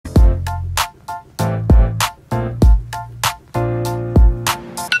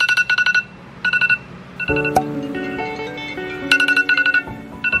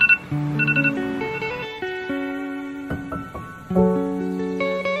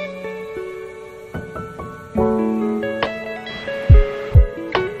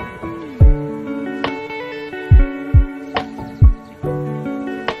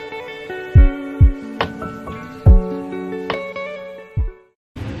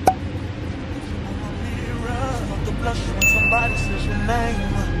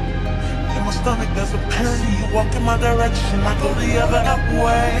There's a pain, you walk in my direction, I go the other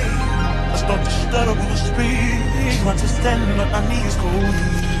way. I start to stutter when I speak, trying to stand on my knees, go weak.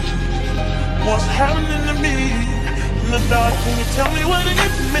 What's happening to me? In the dark, can you tell me what it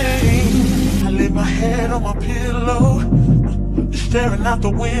means? I lay my head on my pillow, staring out the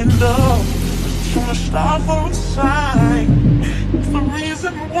window, trying to stop for a sign. It's the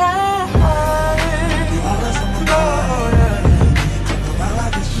reason why. All is on the door, yeah.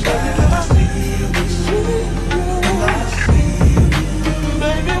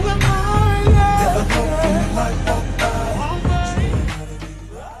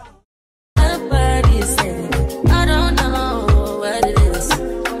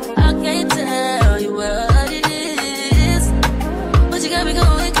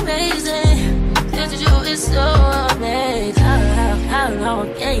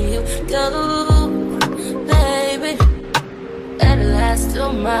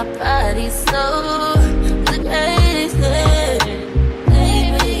 My body so crazy,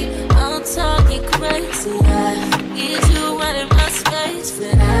 baby. I'm talking crazy. I need you right in my space,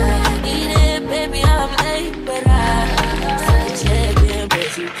 but I need it, baby. I'm late, but I check in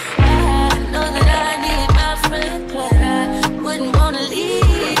with you. I know that I need my friend, but I wouldn't wanna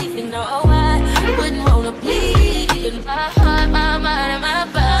leave. You know I wouldn't wanna bleed in my heart, my mind, and my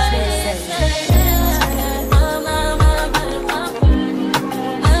body.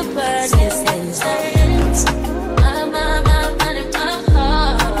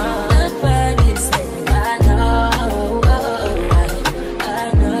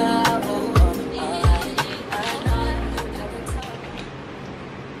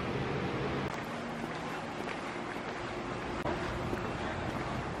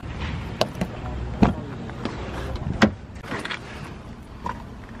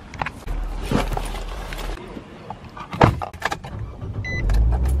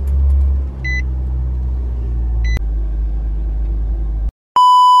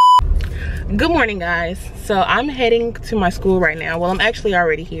 Good morning, guys. So I'm heading to my school right now. Well, I'm actually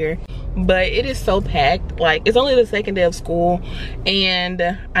already here, but it is so packed. Like, it's only the second day of school and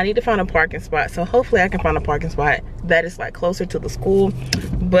I need to find a parking spot. So hopefully I can find a parking spot that is like closer to the school,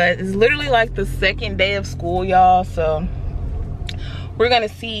 but it's literally like the second day of school, y'all. So we're gonna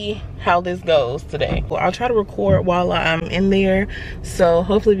see how this goes today. Well, I'll try to record while I'm in there, so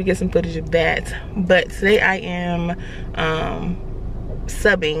hopefully we get some footage of that. But today I am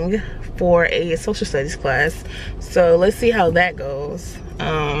subbing for a social studies class, so let's see how that goes.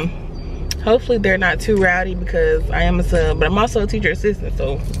 Hopefully they're not too rowdy because I am a sub, but I'm also a teacher assistant,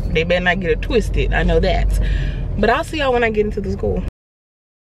 so they better not get it twisted. I know that, but I'll see y'all when I get into the school.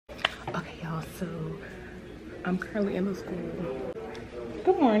 Okay, y'all, so I'm currently in the school.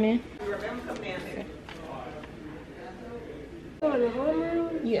 Good morning.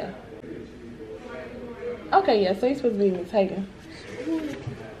 Yeah. Okay, yeah, so you're supposed to be in the taken.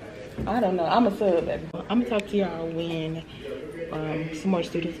 I don't know. I'm a sub, baby. I'm gonna talk to y'all when some more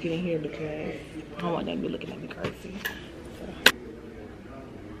students get in here because I don't want them to be looking at me crazy. So.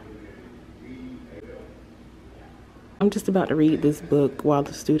 I'm just about to read this book while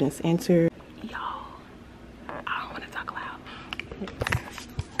the students enter. Y'all, I don't want to talk loud.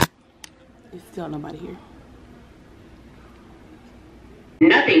 There's still nobody here.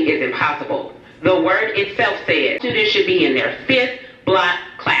 Nothing is impossible. The word itself says students should be in their 5th block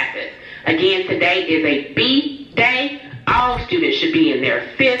classes. Again, today is a B day. All students should be in their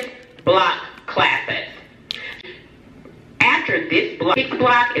 5th block classes. After this block, 6th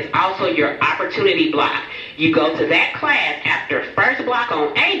block is also your opportunity block. You go to that class after 1st block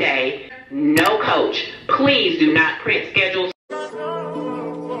on A day. No coach. Please do not print schedules.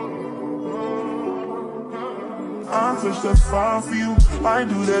 I touch that 5 for you. I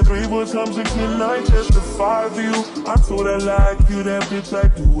do that 3 more times again. I testify for you. I told her like you, that bitch, I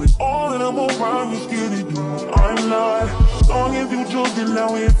do it all, and I'm around you, scared to do. I'm not. As long as you joking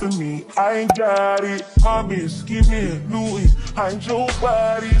now in for me, I ain't got it. My bitch, give me a new it. I ain't your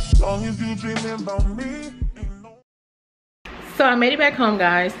body. As long as you dreaming about me. So I made it back home,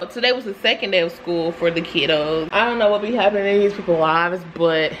 guys. So today was the second day of school for the kiddos. I don't know what be happening in these people's lives,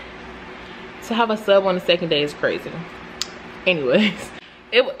 but to have a sub on the second day is crazy. Anyways,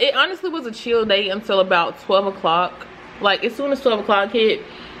 it honestly was a chill day until about 12 o'clock. Like as soon as 12 o'clock hit,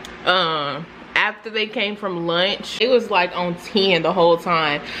 after they came from lunch, it was like on 10 the whole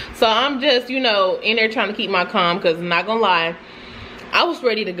time. So I'm just, you know, in there trying to keep my calm, because I'm not gonna lie, I was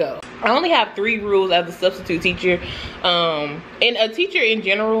ready to go. I only have 3 rules as a substitute teacher. And a teacher in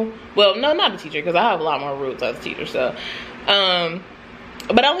general, well, no, not a teacher, because I have a lot more rules as a teacher. So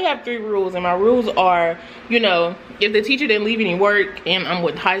but I only have 3 rules, and my rules are, you know, if the teacher didn't leave any work, and I'm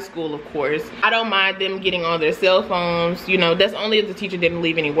with high school, of course, I don't mind them getting on their cell phones. You know, that's only if the teacher didn't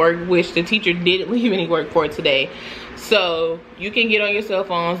leave any work, which the teacher didn't leave any work for today. So you can get on your cell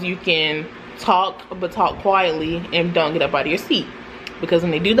phones, you can talk, but talk quietly, and don't get up out of your seat. Because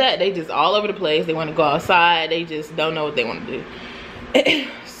when they do that, they just all over the place. They want to go outside. They just don't know what they want to do.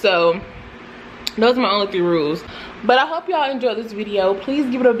 So those are my only 3 rules. But I hope y'all enjoyed this video. Please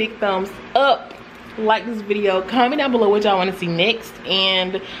give it a big thumbs up. Like this video. Comment down below what y'all want to see next.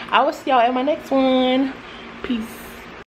 And I will see y'all in my next one. Peace.